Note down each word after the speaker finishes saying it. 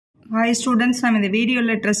Hi students, நம்ம இந்த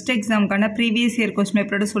வீடியோல trust எக்ஸாம்க்கான previous year question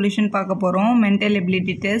paper solution பார்க்க போறோம். mental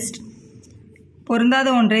ability test. பொருந்தாத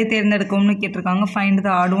ஒன்றை தேர்ந்தெடுக்கணும்னு கேட்டிருக்காங்க. find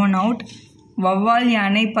the odd one out. வவ்வால்,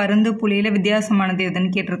 யானை, பருந்து, புலியில வித்தியாசமானது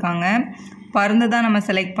எதுன்னு கேட்டிருக்காங்க. பருந்து தான் நம்ம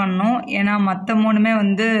செலக்ட் பண்ணோம். ஏன்னா மற்ற மூணுமே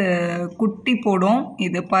வந்து குட்டி போடும்.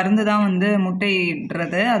 இது பருந்து தான் வந்து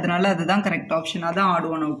முட்டையிடுறது. அதனால அதுதான் கரெக்ட் ஆப்ஷன். அதான் odd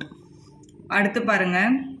one out. அடுத்து பாருங்க.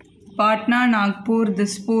 பாட்னா, நாக்பூர்,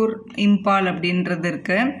 திஸ்பூர், இம்பால் அப்படின்றது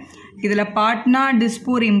இருக்கு. இதில் பாட்னா,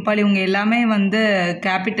 டிஸ்பூர், இம்பால் இவங்க எல்லாமே வந்து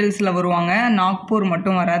கேபிட்டல்ஸில் வருவாங்க. நாக்பூர்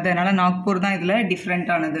மட்டும் வராது. அதனால நாக்பூர் தான் இதில்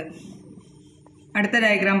டிஃப்ரெண்ட்டானது. அடுத்த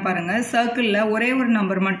டயக்ராம் பாருங்க. சர்க்கிளில் ஒரே ஒரு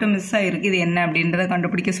நம்பர் மட்டும் மிஸ் ஆகிருக்கு. இது என்ன அப்படின்றத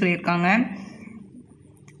கண்டுபிடிக்க சொல்லியிருக்காங்க.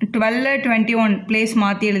 12 21 பிளேஸ்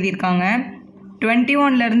மாற்றி எழுதியிருக்காங்க.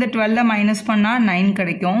 21லேருந்து 12 மைனஸ் பண்ணால் 9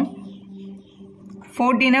 கிடைக்கும்.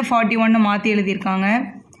 14 41 மாற்றி எழுதியிருக்காங்க.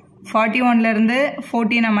 41லேருந்து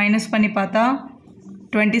 14 மைனஸ் பண்ணி பார்த்தா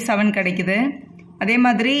 27 கிடைக்குது. அதே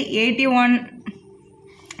மாதிரி 81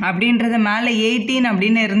 அப்படின்றது மேலே 18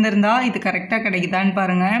 அப்படின்னு இருந்திருந்தா இது கரெக்டாக கிடைக்குதான்னு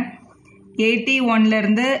பாருங்கள்.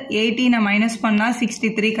 81லேருந்து 18 மைனஸ் பண்ணால்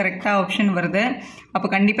 63 கரெக்டாக ஆப்ஷன் வருது. அப்போ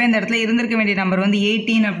கண்டிப்பாக இந்த இடத்துல இருந்திருக்க வேண்டிய நம்பர் வந்து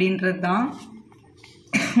 18 அப்படின்றது தான்.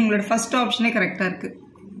 உங்களோட ஃபர்ஸ்ட் ஆப்ஷனே கரெக்டாக இருக்குது.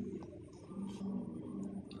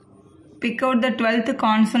 Big out the 12th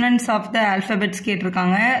consonants of the alphabets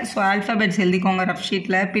கேட்டிருக்காங்க. ஸோ ஆல்ஃபபெட்ஸ் எழுதிக்கோங்க ரஃப்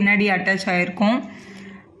ஷீட்டில், பின்னாடி அட்டாச் ஆகிருக்கும்.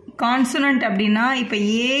 கான்சனன்ட் அப்படின்னா இப்போ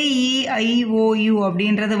AEIOU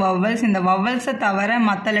அப்படின்றது வவல்ஸ். இந்த வவல்ஸை தவிர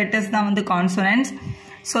மற்ற லெட்டர்ஸ் தான் வந்து கான்சனன்ட்ஸ்.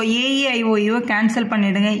 ஸோ AEIOU கேன்சல்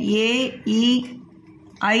பண்ணிவிடுங்க.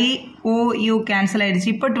 AEIOU கேன்சல் ஆகிடுச்சு.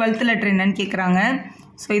 இப்போ 12th லெட்டர் என்னன்னு கேட்குறாங்க.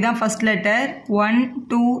 ஸோ இதான் first letter. 1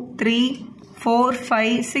 2 3 4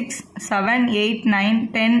 5 6 7 8 9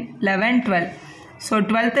 10 11 12. So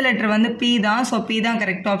 12th letter வந்து P தான். ஸோ P தான்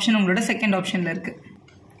கரெக்ட் ஆப்ஷன். உங்களோட செகண்ட் ஆப்ஷனில் இருக்குது.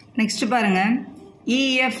 நெக்ஸ்ட் பாருங்கள்.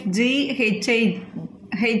 EFGHIJ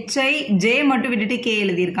மட்டும் விட்டுட்டு K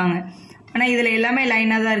எழுதியிருக்காங்க. ஆனால் இதில் எல்லாமே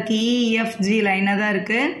லைனாக தான் இருக்குது. EFG லைனாக தான்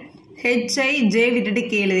இருக்குது. HIJ விட்டுட்டு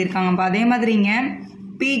K எழுதியிருக்காங்க. அப்போ அதே மாதிரி இங்கே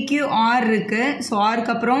PQR இருக்குது. ஸோ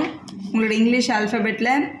ஆருக்கு அப்புறம் உங்களோட இங்கிலீஷ்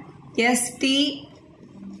ஆல்ஃபபெட்டில் ST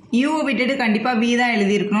U விட்டுட்டு கண்டிப்பாக V தான்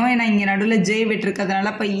எழுதியிருக்கணும். ஏன்னா இங்கே நடுவில் J விட்டுருக்கிறதுனால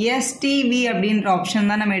இப்போ STV அப்படின்ற ஆப்ஷன்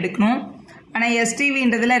தான் நம்ம எடுக்கணும். ஆனால்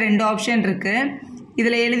STVன்றதுல 2 ஆப்ஷன் இருக்குது.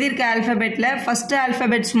 இதில் எழுதியிருக்க ஆல்ஃபபெட்டில் ஃபஸ்ட்டு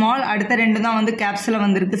ஆல்ஃபபெட் ஸ்மால், அடுத்த 2 தான் வந்து கேப்ஸில்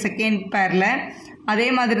வந்திருக்கு செகண்ட் பேரில். அதே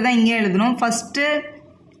மாதிரி தான் இங்கே எழுதணும். ஃபஸ்ட்டு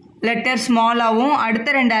லெட்டர் ஸ்மாலாகவும் அடுத்த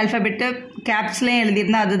 2 ஆல்ஃபபெட்டு கேப்ஸ்லேயும்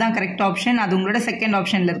எழுதியிருந்தால் அதுதான் கரெக்ட் ஆப்ஷன். அது உங்களோட செகண்ட்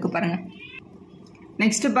ஆப்ஷனில் இருக்குது பாருங்கள்.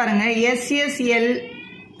 நெக்ஸ்ட்டு பாருங்கள்.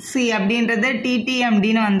 SSLC அப்படின்றது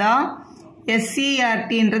TTMDன்னு வந்தால்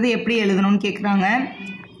SCRTன்றது எப்படி எழுதணும்னு கேட்குறாங்க.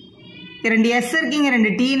 2 S இருக்கீங்க,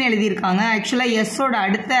 2 Tன்னு எழுதியிருக்காங்க. ஆக்சுவலாக எஸ்ஸோட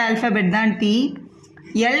அடுத்த ஆல்ஃபபெட் தான் T.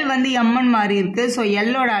 L வந்து Mன்னு மாறி இருக்கு. ஸோ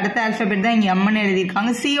Lோட அடுத்த ஆல்ஃபபெட் தான் இங்கே Mன்னு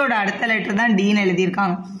எழுதியிருக்காங்க. Cயோட அடுத்த லெட்டர் தான் Dன்னு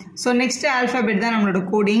எழுதியிருக்காங்க. ஸோ நெக்ஸ்ட் ஆல்ஃபபெட் தான் நம்மளோட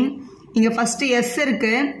கோடிங். இங்கே ஃபஸ்ட்டு S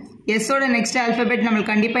இருக்குது. எஸ்ஸோட நெக்ஸ்ட் ஆல்ஃபபெட்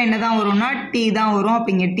நம்மளுக்கு கண்டிப்பாக என்ன தான் வரும்னா T தான் வரும்.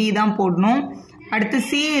 அப்போ இங்கே T தான் போடணும். அடுத்து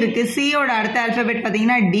C இருக்குது. Cயோட அடுத்த ஆல்ஃபபெட்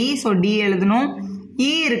பார்த்தீங்கன்னா D. ஸோ D எழுதணும்.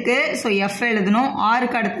 E இருக்குது. ஸோ F எழுதணும்.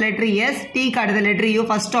 Rக்கு அடுத்த லெட்ரு S, Tக்கு அடுத்த லெட்ரு U.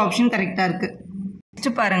 ஃபர்ஸ்ட் ஆப்ஷன் கரெக்டாக இருக்குது.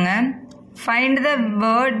 நெக்ஸ்ட் பாருங்கள். Find the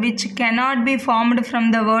word which cannot be formed from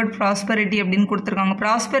the word prosperity அப்படின்னு கொடுத்துருக்காங்க.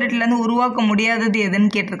 ப்ராஸ்பெரிட்டிலேருந்து உருவாக்க முடியாதது எதுன்னு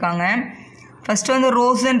கேட்டிருக்காங்க. ஃபஸ்ட்டு வந்து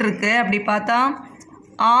ரோஸ்ன்னு இருக்குது. அப்படி பார்த்தா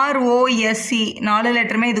ROSE 4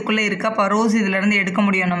 லெட்டருமே இதுக்குள்ளே இருக்குது. அப்போ ரோஸ் இதிலேருந்து எடுக்க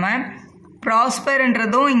முடியும் நம்ம.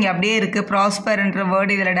 ப்ராஸ்பர்ன்றதும் இங்கே அப்படியே இருக்குது. ப்ராஸ்பர்ன்ற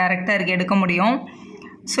வேர்டு இதில் டைரெக்டாக இருக்குது, எடுக்க முடியும்.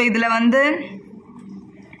 ஸோ இதில் வந்து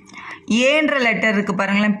ஏன்ற லெட்டர் இருக்குது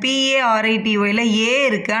பாருங்களேன். PARITYல ஏ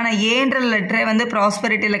இருக்குது. ஆனால் ஏன்ற லெட்டரே வந்து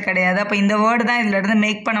ப்ராஸ்பெரிட்டியில் கிடையாது. அப்போ இந்த வேர்டு தான் இதில் இருந்து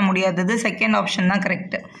மேக் பண்ண முடியாதது. செகண்ட் ஆப்ஷன் தான்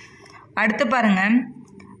கரெக்டு. அடுத்து பாருங்கள்.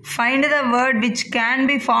 Find the word which can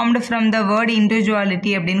be formed from the word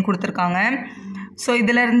individuality அப்படின்னு கொடுத்துருக்காங்க. ஸோ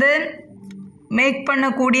இதிலேருந்து மேக்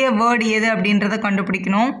பண்ணக்கூடிய வேர்டு எது அப்படின்றத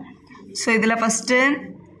கண்டுபிடிக்கணும். ஸோ இதில் ஃபஸ்ட்டு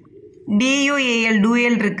DUAL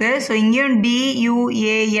டூயல் இருக்குது. ஸோ இங்கேயும்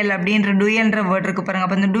DUAL அப்படின்ற டூயல்ன்ற வேர்டு இருக்குது பாருங்கள்.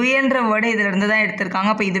 அப்போ இந்த டூயல்ன்ற வேர்டை இதிலிருந்து தான் எடுத்திருக்காங்க.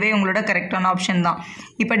 அப்போ இதுவே உங்களோட கரெக்டான ஆப்ஷன் தான்.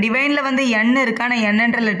 இப்போ டிவைனில் வந்து N இருக்குது. ஆனால்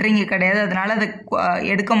Nன்ற லெட்டர் இங்கே கிடையாது. அதனால அதை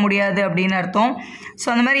எடுக்க முடியாது அப்படின்னு அர்த்தம். ஸோ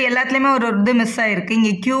அந்த மாதிரி எல்லாத்துலேயுமே ஒரு இது மிஸ் ஆகிருக்கு.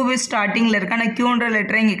 இங்கே Q ஸ்டார்டிங்கில் இருக்குது. ஆனால் Qன்ற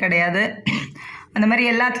லெட்டரே இங்கே கிடையாது. அந்த மாதிரி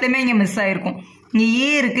எல்லாத்துலேயுமே இங்கே மிஸ் ஆகிருக்கும். இங்கே E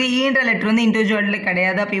இருக்குது. ஈன்ற லெட்டர் வந்து இண்டிவிஜுவலில்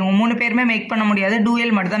கிடையாது. அப்போ இவங்க 3 பேருமே மேக் பண்ண முடியாது.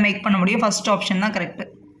 டூயல் மட்டும் தான் மேக் பண்ண முடியும். ஃபர்ஸ்ட் ஆப்ஷன் தான் கரெக்டு.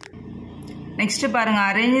 நெக்ஸ்ட் பாருங்கள்.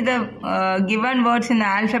 Arrange the given words in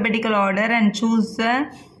alphabetical order and choose the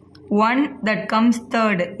one that comes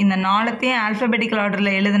third. இந்த 4த்தையும் ஆல்ஃபபெட்டிக்கல்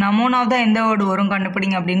ஆர்டரில் எழுதுனா 3ஆவதாக எந்த வேர்டு வரும்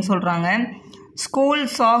கண்டுபிடிங்க அப்படின்னு சொல்கிறாங்க. ஸ்கூல்,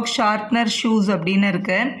 சாக், ஷார்ப்னர், ஷூஸ் அப்படின்னு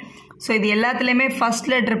இருக்குது. ஸோ இது எல்லாத்துலேயுமே ஃபர்ஸ்ட்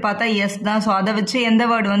லெட்டர் பார்த்தா எஸ் தான். ஸோ அதை வச்சு எந்த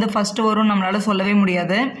வேர்டு வந்து ஃபஸ்ட்டு வரும்னு நம்மளால் சொல்லவே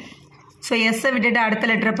முடியாது. ஸோ எஸ்ஸை விட்டுட்டு அடுத்த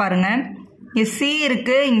லெட்டரை பாருங்கள். இங்கே சி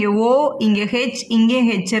இருக்குது, இங்கே ஓ, இங்கே ஹெச், இங்கேயும்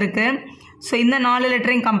ஹெச் இருக்குது. ஸோ இந்த 4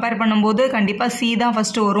 லெட்டரையும் கம்பேர் பண்ணும்போது கண்டிப்பாக சி தான்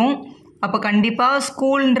ஃபஸ்ட்டு வரும். அப்போ கண்டிப்பாக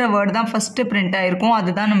ஸ்கூல்ன்ற வேர்டு தான் ஃபஸ்ட்டு பிரிண்ட் ஆகிருக்கும்.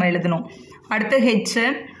 அதுதான் நம்ம எழுதணும். அடுத்து ஹெச்சு.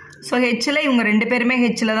 ஸோ ஹெச்சில் இவங்க 2 பேருமே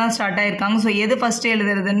ஹெச்சில் தான் ஸ்டார்ட் ஆகிருக்காங்க. ஸோ எது ஃபஸ்ட்டு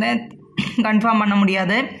எழுதுறதுன்னு கன்ஃபார்ம் பண்ண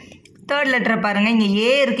முடியாது. தேர்ட் லெட்டரை பாருங்கள். இங்கே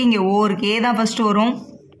ஏ இருக்குது, இங்கே ஓ இருக்குது. ஏ தான் ஃபஸ்ட்டு வரும்.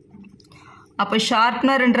 அப்போ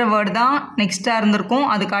ஷார்ப்னர்ன்ற வேர்டு தான் நெக்ஸ்ட்டாக இருந்திருக்கும்.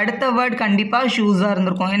 அதுக்கு அடுத்த வேர்டு கண்டிப்பாக ஷூஸாக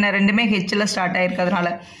இருந்திருக்கும். ஏன்னா 2மே ஹெச்சில் ஸ்டார்ட் ஆகிருக்கிறதுனால.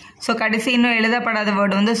 ஸோ கடைசி இன்னும் எழுதப்படாத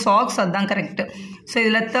வேர்டு வந்து சாக்ஸ். அதுதான் கரெக்டு. ஸோ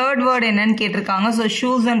இதில் தேர்ட் வேர்டு என்னன்னு கேட்டிருக்காங்க. ஸோ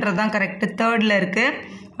ஷூஸ்ன்றது தான் கரெக்டு. தேர்டில் இருக்குது.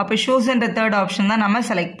 அப்போ ஷூஸ்ன்ற தேர்ட் ஆப்ஷன் தான் நம்ம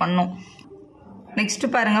செலக்ட் பண்ணோம். நெக்ஸ்ட்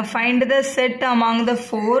பாருங்கள். Find the set among the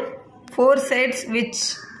four sets which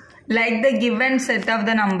like the given set of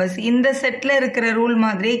the numbers. இந்த செட்டில் இருக்கிற ரூல்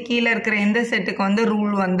மாதிரி கீழே இருக்கிற எந்த செட்டுக்கு வந்து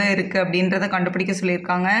ரூல் வந்து இருக்குது அப்படின்றத கண்டுபிடிக்க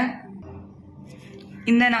சொல்லியிருக்காங்க.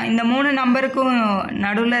 இந்த 3 நம்பருக்கும்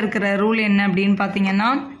நடுவில் இருக்கிற ரூல் என்ன அப்படின்னு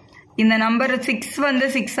பார்த்தீங்கன்னா, இந்த நம்பர் 6 வந்து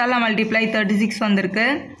 6ஆல் மல்டிப்ளை 36 வந்திருக்கு.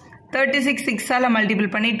 36 6ஆல் மல்டிபிள்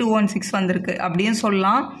பண்ணி 216 வந்திருக்கு அப்படின்னு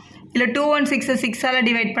சொல்லலாம். இல்லை 216 6ஆல்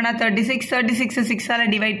டிவைட் பண்ணால் 36, 36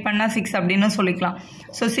 6ஆல் டிவைட் பண்ணால் 6 அப்படின்னு சொல்லிக்கலாம்.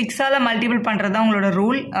 ஸோ 6ஆல் மல்டிபிள் பண்ணுறது தான் உங்களோட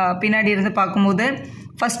ரூல். பின்னாடி இருந்து பார்க்கும்போது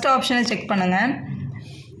ஃபஸ்ட் ஆப்ஷனை செக் பண்ணுங்கள்.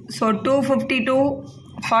 ஸோ 252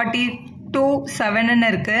 42 7ன்னு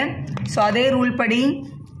இருக்குது. ஸோ அதே ரூல் படி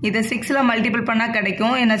இதை 6ல் மல்டிபிள் பண்ணால்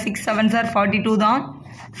கிடைக்கும். ஏன்னா 6 7s are 42 தான்.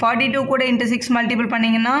 42 கூட இன்ட்டு 6 மல்டிபிள்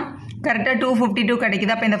பண்ணிங்கன்னா கரெக்டாக 252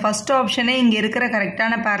 கிடைக்குது. அப்போ இந்த ஃபஸ்ட் ஆப்ஷனே இங்கே இருக்கிற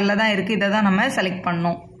கரெக்டான பேரில் தான் இருக்குது. இதை தான் நம்ம செலக்ட்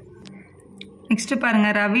பண்ணோம். நெக்ஸ்ட்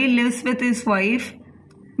பாருங்கள். Ravi lives with his wife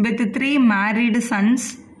with 3 married sons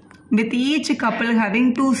with each couple having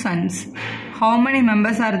 2 sons. How many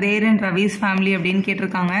members are there in Ravi's family அப்படின்னு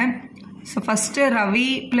கேட்டிருக்காங்க. ஸோ ஃபஸ்ட்டு ரவி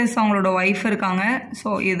ப்ளஸ் அவங்களோட ஒய்ஃப் இருக்காங்க. ஸோ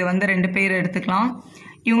இது வந்து 2 பேர் எடுத்துக்கலாம்.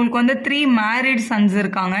 இவங்களுக்கு வந்து 3 மேரிட் சன்ஸ்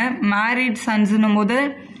இருக்காங்க. மேரிட் சன்ஸ்னும் போது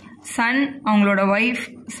சன் அவங்களோட ஒய்ஃப்,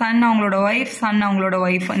 சன் அவங்களோட ஒய்ஃப், சன் அவங்களோட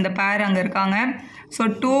ஒய்ஃப், இந்த பேர் அங்கே இருக்காங்க. ஸோ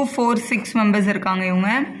 2 4 6 மெம்பர்ஸ் இருக்காங்க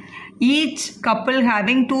இவங்க. Each couple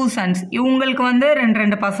having 2 sons. இவங்களுக்கு வந்து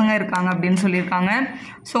 2 பசங்க இருக்காங்க அப்படின்னு சொல்லியிருக்காங்க.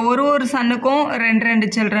 ஸோ ஒரு சன்னுக்கும் 2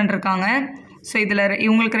 சில்ட்ரன் இருக்காங்க. ஸோ இதில்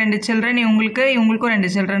இவங்களுக்கு 2 சில்ட்ரன், இவங்களுக்கும் 2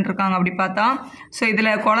 சில்ட்ரன் இருக்காங்க. அப்படி பார்த்தா ஸோ இதில்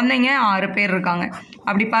குழந்தைங்க 6 பேர் இருக்காங்க.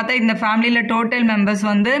 அப்படி பார்த்தா இந்த ஃபேமிலியில் டோட்டல் மெம்பர்ஸ்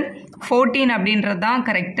வந்து 14 அப்படின்றது தான்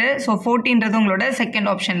கரெக்டு. ஸோ 14ன்றது உங்களோட செகண்ட்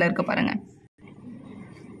ஆப்ஷனில் இருக்குது பாருங்கள்.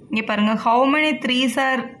 இங்கே பாருங்கள். How many 3s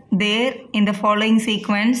R there in the following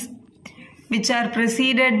sequence which are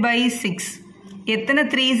preceded by 6. எத்தனை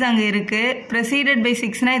 3s அங்கே இருக்குது? preceded by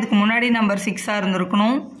 6னா இதுக்கு முன்னாடி நம்பர் 6ஆக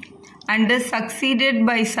இருந்திருக்கணும். அண்டு succeeded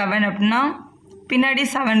by 7 அப்படின்னா பின்னாடி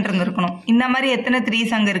 7 இருந்திருக்கணும். இந்த மாதிரி எத்தனை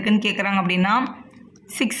 3s அங்கே இருக்குன்னு கேட்குறாங்க. அப்படின்னா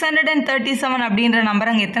 637 அப்படின்ற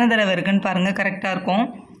நம்பர் அங்கே எத்தனை தடவை இருக்குன்னு பாருங்கள். கரெக்டாக இருக்கும்.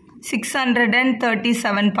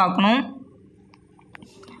 637 பார்க்கணும்.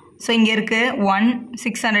 ஸோ இங்கே இருக்குது 1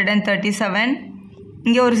 637,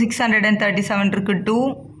 இங்கே ஒரு 637 இருக்குது, 2,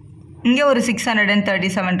 இங்கே ஒரு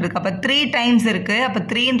 637 இருக்குது. அப்போ 3 டைம்ஸ் இருக்குது. அப்போ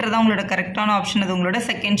 3ன்றது உங்களோட கரெக்டான ஆப்ஷன். அது உங்களோட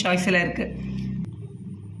செகண்ட் சாய்ஸில் இருக்குது.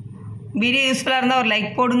 வீடியோ யூஸ்ஃபுல்லாக இருந்தால் ஒரு லைக்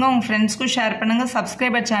போடுங்க. உங்கள் ஃப்ரெண்ட்ஸ்க்கும் ஷேர் பண்ணுங்கள்.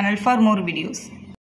 Subscribe channel for more videos.